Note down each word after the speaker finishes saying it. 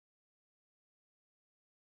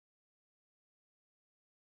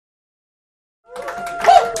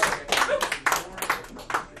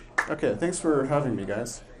Okay, thanks for having me,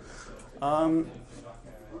 guys. I'm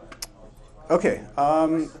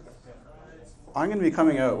going to be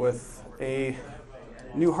coming out with a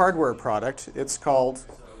new hardware product. It's called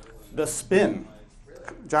the Spin.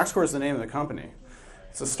 Jaxcore is the name of the company.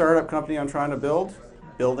 It's a startup company I'm trying to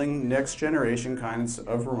building next generation kinds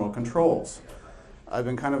of remote controls. I've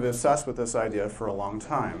been kind of obsessed with this idea for a long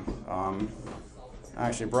time. I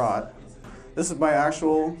actually this is my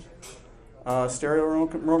actual stereo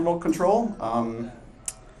remote control.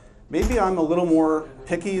 Maybe I'm a little more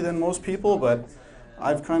picky than most people, but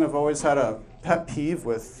I've kind of always had a pet peeve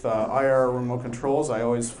with IR remote controls. I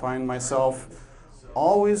always find myself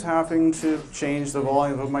always having to change the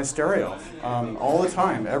volume of my stereo all the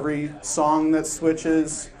time. Every song that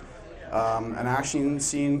switches, an action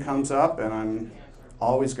scene comes up, and I'm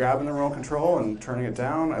always grabbing the remote control and turning it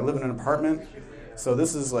down. I live in an apartment, so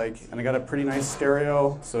this is like, and I got a pretty nice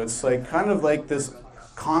stereo, so it's like kind of like this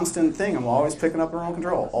constant thing. I'm always picking up the remote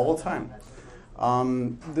control all the time.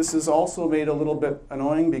 This is also made a little bit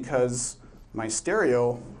annoying because my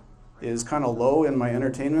stereo is kind of low in my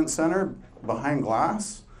entertainment center behind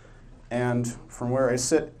glass, and from where I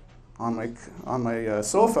sit on my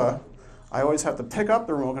sofa, I always have to pick up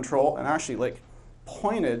the remote control and actually like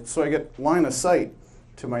point it so I get line of sight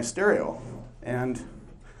to my stereo. And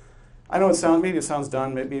I know maybe it sounds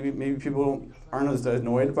dumb, maybe people aren't as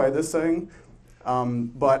annoyed by this thing,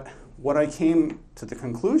 but what I came to the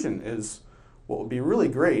conclusion is what would be really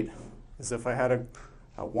great is if I had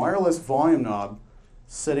a wireless volume knob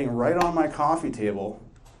sitting right on my coffee table.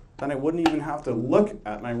 Then I wouldn't even have to look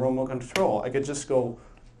at my remote control. I could just go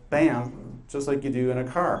bam, just like you do in a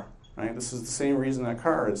car. Right? This is the same reason that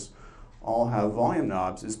cars all have volume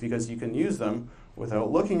knobs, is because you can use them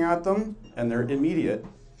without looking at them, and they're immediate.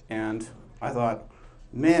 And I thought,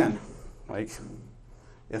 man, like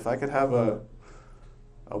if I could have a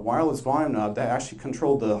wireless volume knob that actually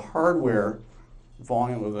controlled the hardware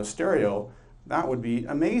volume of the stereo, that would be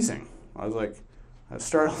amazing. I was like, I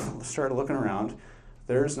started looking around.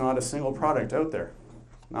 There's not a single product out there,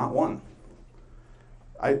 not one.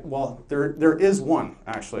 Well, there is one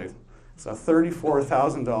actually. It's a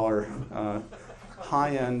 $34,000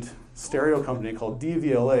 high-end stereo company called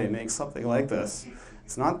DVLA makes something like this.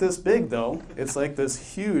 It's not this big though. It's like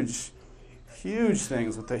this huge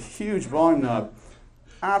things with a huge volume knob.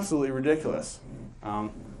 Absolutely ridiculous. I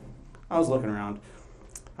was looking around.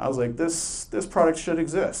 I was like, this product should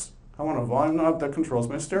exist. I want a volume knob that controls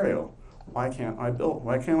my stereo. Why can't I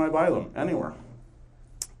buy them anywhere?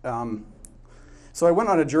 So I went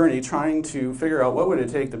on a journey trying to figure out what would it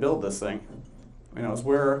take to build this thing. You know,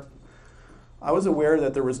 I was aware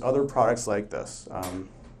that there was other products like this.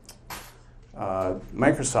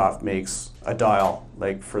 Microsoft makes a dial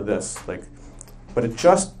like for this, but it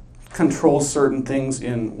just controls certain things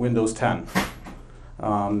in Windows 10.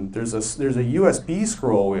 There's a USB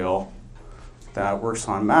scroll wheel that works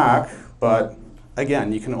on Mac, but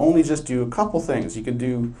again, you can only just do a couple things. You can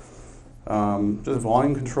do just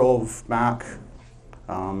volume control of Mac.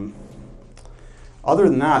 Other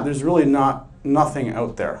than that, there's really nothing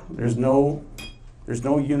out there. There's no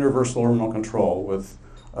universal remote control with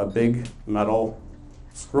a big metal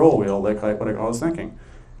scroll wheel like what I was thinking.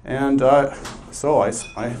 And so I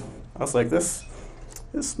was like, this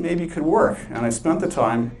maybe could work. And I spent the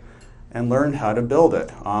time and learned how to build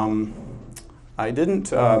it. I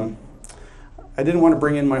didn't want to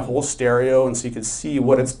bring in my whole stereo and so you could see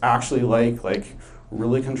what it's actually like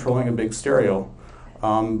really controlling a big stereo.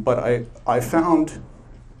 But I found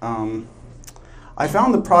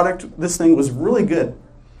the product. This thing was really good.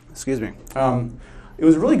 Excuse me. It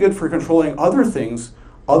was really good for controlling other things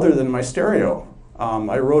other than my stereo.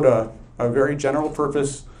 I wrote a very general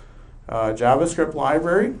purpose JavaScript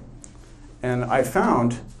library, and I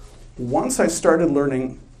found once I started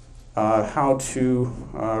learning how to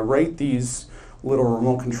write these little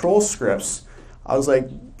remote control scripts, I was like,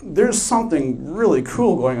 there's something really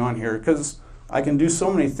cool going on here because I can do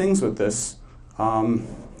so many things with this. So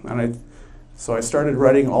I started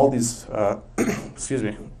writing all these, excuse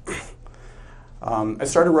me, I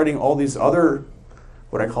started writing all these other,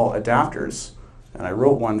 what I call adapters, and I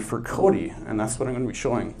wrote one for Kodi, and that's what I'm going to be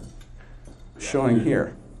showing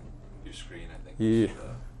here. Your screen, I think. Yeah.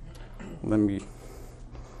 Let me.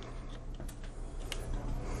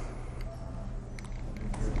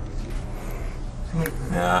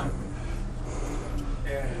 Yeah.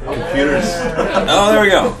 Computers. Oh, there we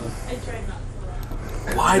go.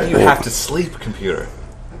 Why do you have to sleep, computer?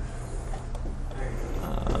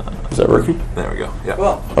 Is that working? There we go. Yeah.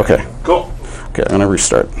 Well, Okay. Cool. Okay, I'm going to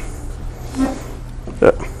restart.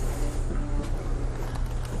 Yeah.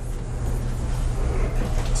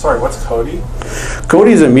 Sorry, what's Kodi?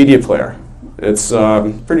 Kodi is a media player. It's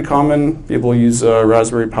pretty common. People use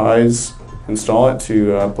Raspberry Pis, install it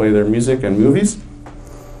to play their music and movies.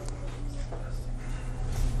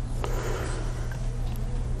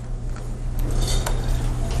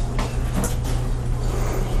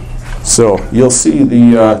 So you'll see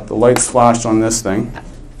the lights flashed on this thing,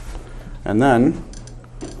 and then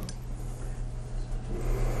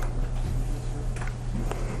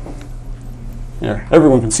here,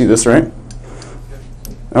 everyone can see this, right?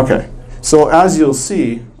 Okay. So as you'll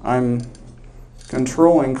see, I'm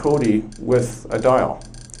controlling Kodi with a dial.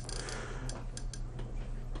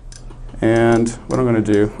 And what I'm going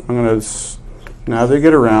to do, I'm going to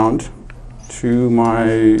navigate around to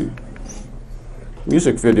my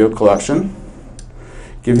music video collection,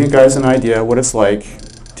 give you guys an idea what it's like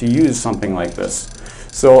to use something like this.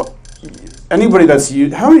 So anybody that's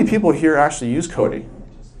used, how many people here actually use Kodi?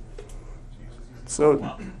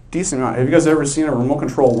 So decent amount. Have you guys ever seen a remote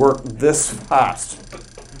control work this fast?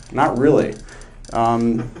 Not really.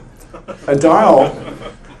 A dial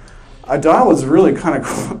is really kind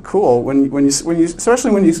of cool when you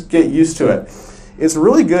especially when you get used to it. It's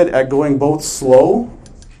really good at going both slow,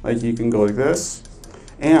 like you can go like this,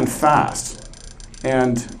 and fast.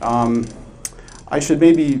 And I should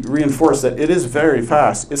maybe reinforce that it is very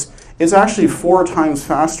fast. It's actually 4 times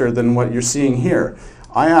faster than what you're seeing here.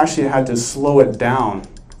 I actually had to slow it down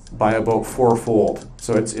by about 4-fold.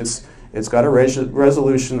 So it's got a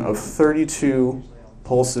resolution of 32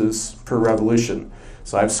 pulses per revolution.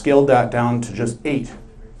 So I've scaled that down to just 8.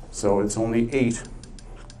 So it's only 8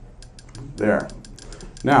 there.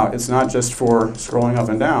 Now it's not just for scrolling up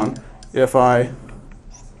and down. If I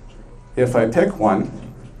pick one,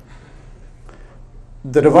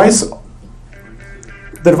 the device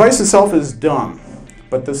itself is dumb,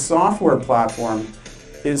 but the software platform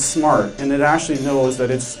is smart, and it actually knows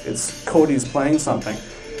that it's Kodi's playing something.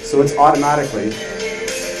 So it automatically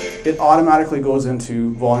goes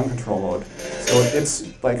into volume control mode. So it's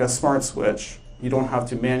like a smart switch. You don't have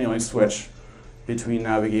to manually switch between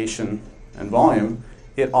navigation and volume.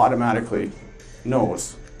 It automatically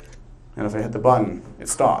knows. And if I hit the button, it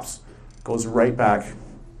stops. It goes right back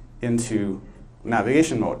into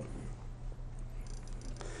navigation mode.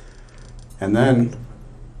 And then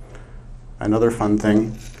another fun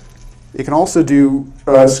thing, it can also do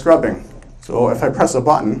scrubbing. So if I press a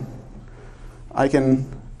button, I can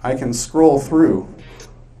scroll through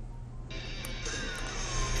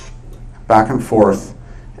back and forth,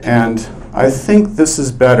 and I think this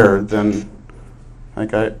is better than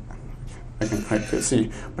like I can see,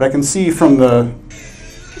 but I can see from the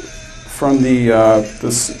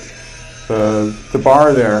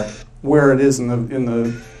bar there where it is in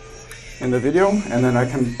the video, and then I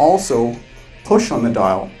can also push on the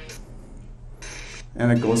dial,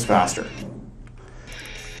 and it goes faster.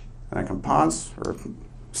 And I can pause or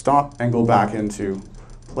stop and go back into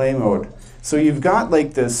play mode. So you've got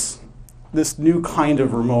like this new kind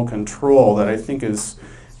of remote control that I think is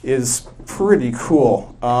pretty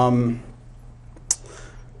cool.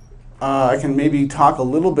 I can maybe talk a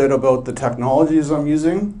little bit about the technologies I'm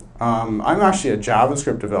using. I'm actually a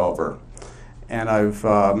JavaScript developer, and I've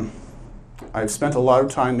spent a lot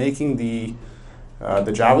of time making the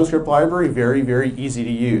JavaScript library very, very easy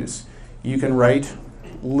to use. You can write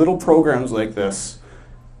little programs like this,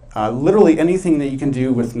 literally anything that you can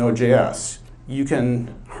do with Node.js. You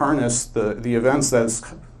can harness the events that's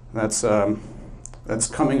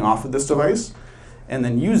coming off of this device, and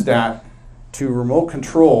then use that to remote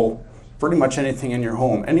control pretty much anything in your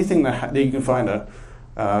home. Anything that you can find a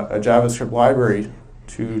JavaScript library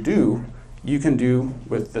to do, you can do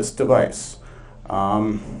with this device.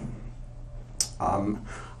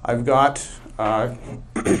 I've got, oh,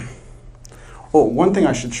 one thing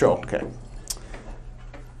I should show, okay.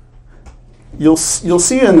 You'll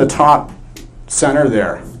see in the top center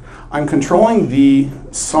there, I'm controlling the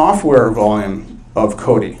software volume of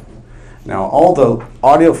Kodi. Now, all the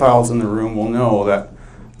audiophiles in the room will know that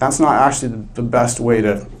that's not actually the best way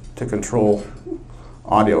to control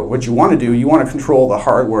audio. What you want to do, you want to control the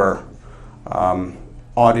hardware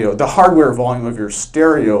audio, the hardware volume of your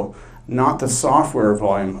stereo, not the software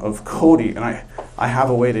volume of Kodi. And I have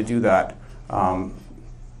a way to do that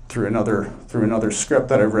through another script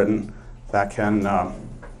that I've written that can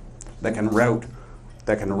route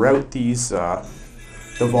these the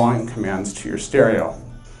volume commands to your stereo.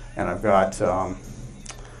 And I've got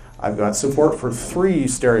support for 3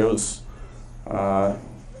 stereos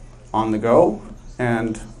on the go,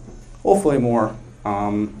 and hopefully more.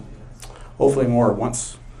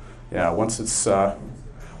 Once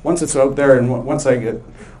once it's out there and once I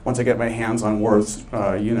get my hands on more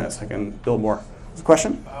units, I can build more.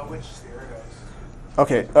 Question? Which stereos?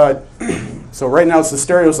 Okay, so right now it's the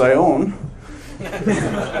stereos I own.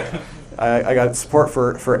 I got support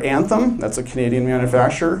for Anthem, that's a Canadian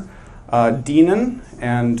manufacturer, Denon,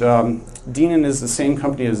 and Denon is the same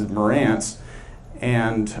company as Marantz,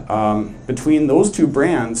 and between those two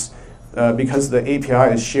brands, because the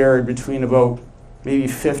API is shared between about maybe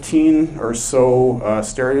 15 or so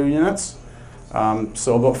stereo units,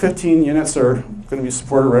 so about 15 units are going to be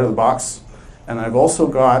supported right out of the box, and I've also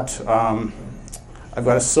got I've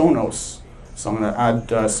got a Sonos, so I'm going to add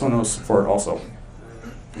Sonos support also.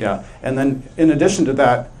 Yeah, and then in addition to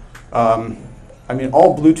that, I mean,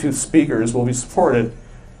 all Bluetooth speakers will be supported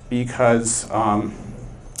because I'll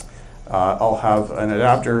have an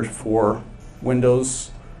adapter for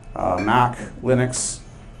Windows, Mac, Linux,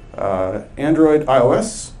 Android,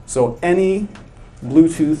 iOS. So any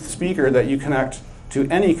Bluetooth speaker that you connect to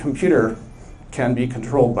any computer can be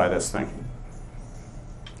controlled by this thing.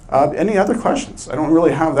 Any other questions? I don't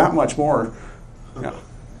really have that much more. Yeah.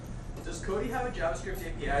 Does Kodi have a JavaScript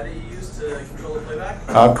API that you use to control the playback?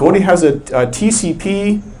 Kodi has a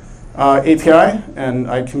TCP API,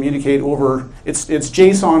 and I communicate over, it's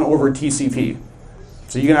JSON over TCP.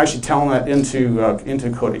 So you can actually tell that into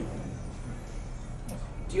Kodi.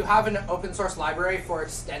 Do you have an open source library for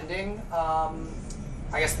extending, I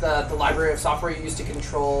guess, the library of software you use to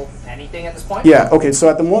control anything at this point? Yeah. Okay. So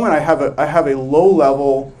at the moment, I have a low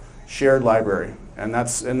level shared library, and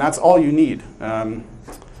that's all you need.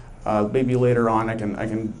 Maybe later on, I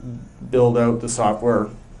can build out the software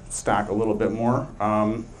stack a little bit more,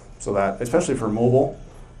 so that, especially for mobile,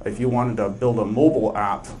 if you wanted to build a mobile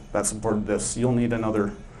app that supported this, you'll need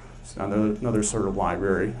another sort of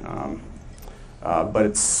library. But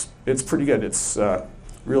it's pretty good. It's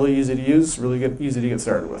really easy to use, easy to get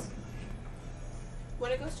started with.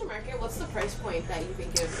 When it goes to market, what's the price point that you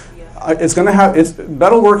think it would be? It's going to have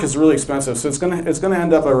metalwork is really expensive, so it's going to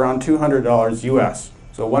end up around $200 US,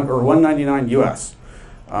 so $199 US,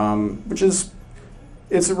 which is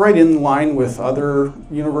it's right in line with other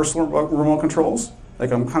universal remote controls.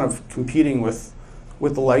 Like I'm kind of competing with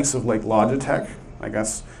the likes of like Logitech, I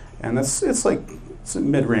guess, and it's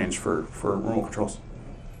mid-range for remote controls.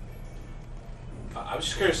 I was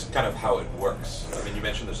just curious kind of how it works. I mean, you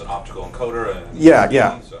mentioned there's an optical encoder. And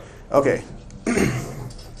Yeah. So. Okay.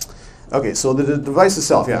 Okay, so the device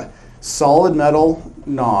itself, yeah. Solid metal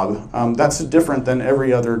knob. That's different than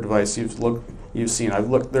every other device you've seen. I've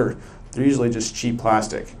looked, they're usually just cheap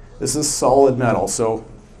plastic. This is solid metal, so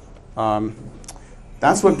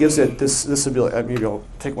that's what gives it this ability. Maybe I'll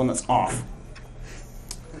take one that's off.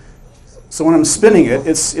 So when I'm spinning it,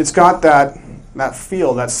 it's got that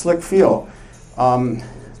feel, that slick feel.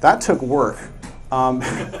 That took work.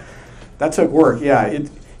 That took work. Yeah,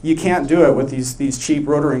 you can't do it with these cheap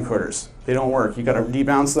rotary encoders. They don't work. You got to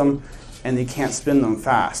debounce them, and you can't spin them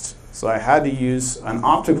fast. So I had to use an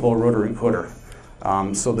optical rotary encoder.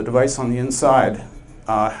 So the device on the inside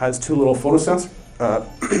has two little photosensors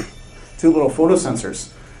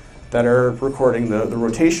that are recording the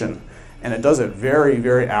rotation, and it does it very,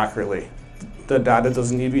 very accurately. The data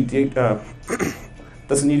doesn't need to be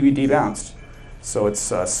debounced, so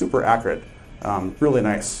it's super accurate. Really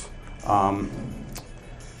nice.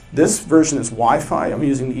 This version is Wi-Fi. I'm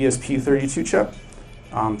using the ESP32 chip,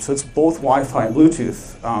 so it's both Wi-Fi and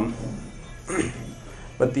Bluetooth.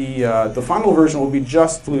 But the final version will be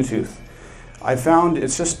just Bluetooth. I found it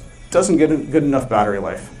just doesn't get a good enough battery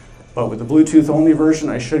life. But with the Bluetooth only version,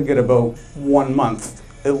 I should get about 1 month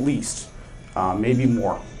at least, maybe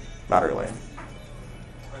more battery life.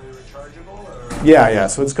 Are they rechargeable? Or? Yeah.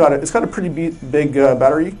 So it's got a pretty big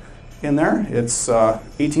battery in there. It's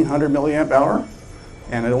 1,800 milliamp hour,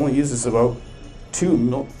 and it only uses about 2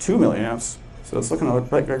 milliamps. So it's looking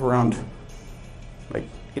like around like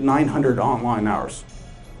 900 online hours,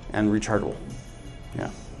 and rechargeable. Yeah.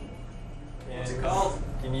 What's it called?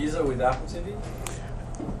 Can you use it with Apple TV?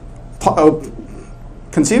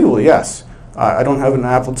 Conceivably, yes. I don't have an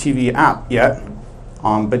Apple TV app yet,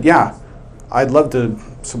 but yeah, I'd love to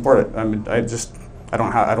support it. I mean, I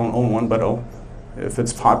don't own one, but if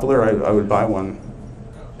it's popular, I would buy one.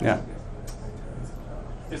 Yeah.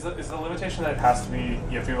 Is the limitation that it has to be,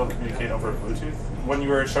 you have to be able to communicate over Bluetooth? When you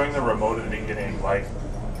were showing the remote at the beginning, like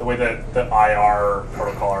the way that the IR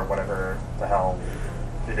protocol or whatever the hell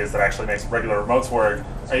it is that actually makes regular remotes work,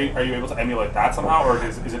 are you able to emulate that somehow, or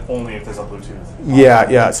is it only if there's a Bluetooth?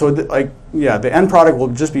 Yeah. So the end product will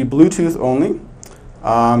just be Bluetooth only.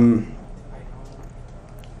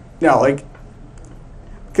 Now, like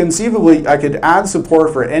conceivably, I could add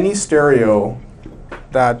support for any stereo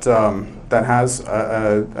that has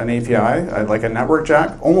an API, like a network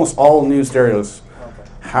jack. Almost all new stereos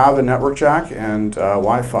have a network jack and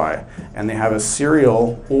Wi-Fi, and they have a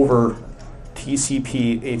serial over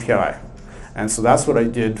TCP API. And so that's what I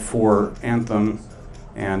did for Anthem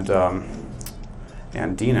and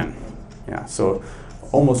Denon. Yeah, so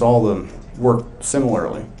almost all of them work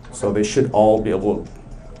similarly. So they should all be able to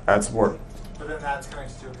add support. But then that's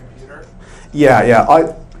connected to a computer?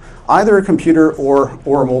 Yeah. Either a computer or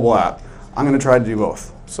a mobile app. I'm going to try to do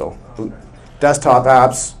both. So desktop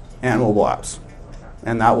apps and mobile apps.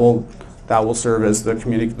 And that will serve as the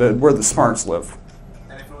where the smarts live.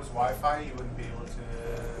 And if it was Wi-Fi, you wouldn't be able to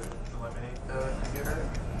eliminate the computer?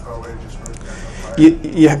 Or would it just work?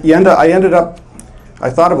 I ended up, I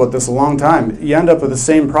thought about this a long time. You end up with the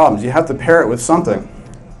same problems. You have to pair it with something.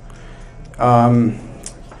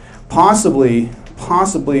 Possibly,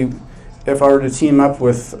 if I were to team up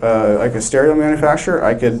with like a stereo manufacturer,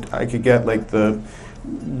 I could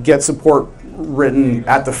get support written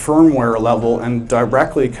at the firmware level and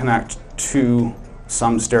directly connect to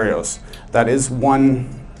some stereos. That is one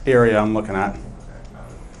area I'm looking at.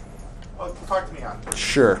 Oh, talk to me on it.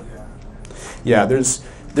 Sure. Yeah, there's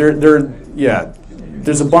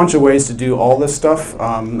a bunch of ways to do all this stuff.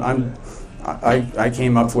 I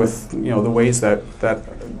came up with the ways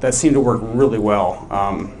that seem to work really well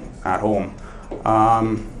at home.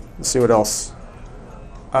 Let's see what else.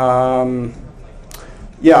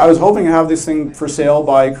 Yeah, I was hoping to have this thing for sale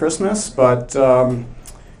by Christmas, but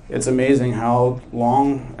it's amazing how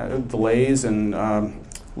long delays and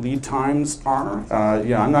lead times are.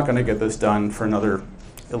 Yeah, I'm not going to get this done for another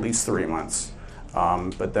at least 3 months,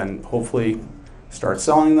 but then hopefully start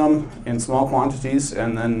selling them in small quantities,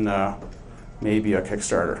 and then maybe a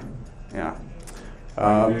Kickstarter. Yeah.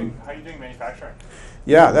 How are you doing manufacturing?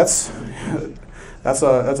 Yeah, that's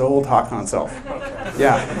a whole talk on itself.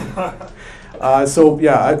 Yeah. So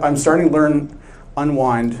yeah, I'm starting to learn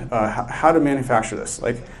Unwind how to manufacture this.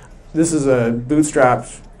 Like, this is a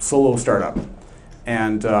bootstrapped solo startup,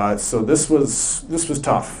 and so this was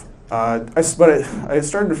tough. But I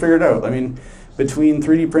started to figure it out. I mean, between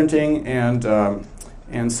 3D printing and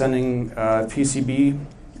sending PCB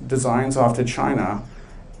designs off to China,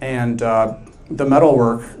 and the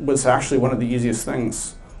metalwork was actually one of the easiest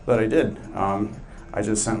things that I did. I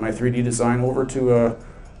just sent my 3D design over to a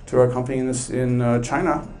company in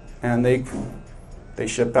China, and they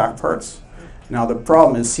ship back parts. Now the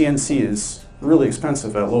problem is CNC is really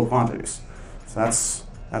expensive at low quantities. So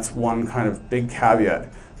that's one kind of big caveat.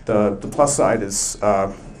 The plus side is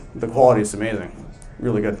the quality is amazing,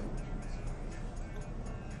 really good.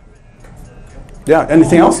 Yeah.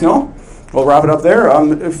 Anything else? No. We'll wrap it up there.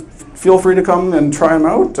 Feel free to come and try them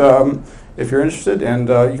out if you're interested, and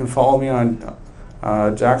you can follow me on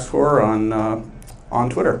Jaxcore on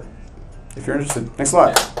Twitter if you're interested. Thanks a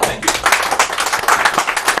lot. Thank you.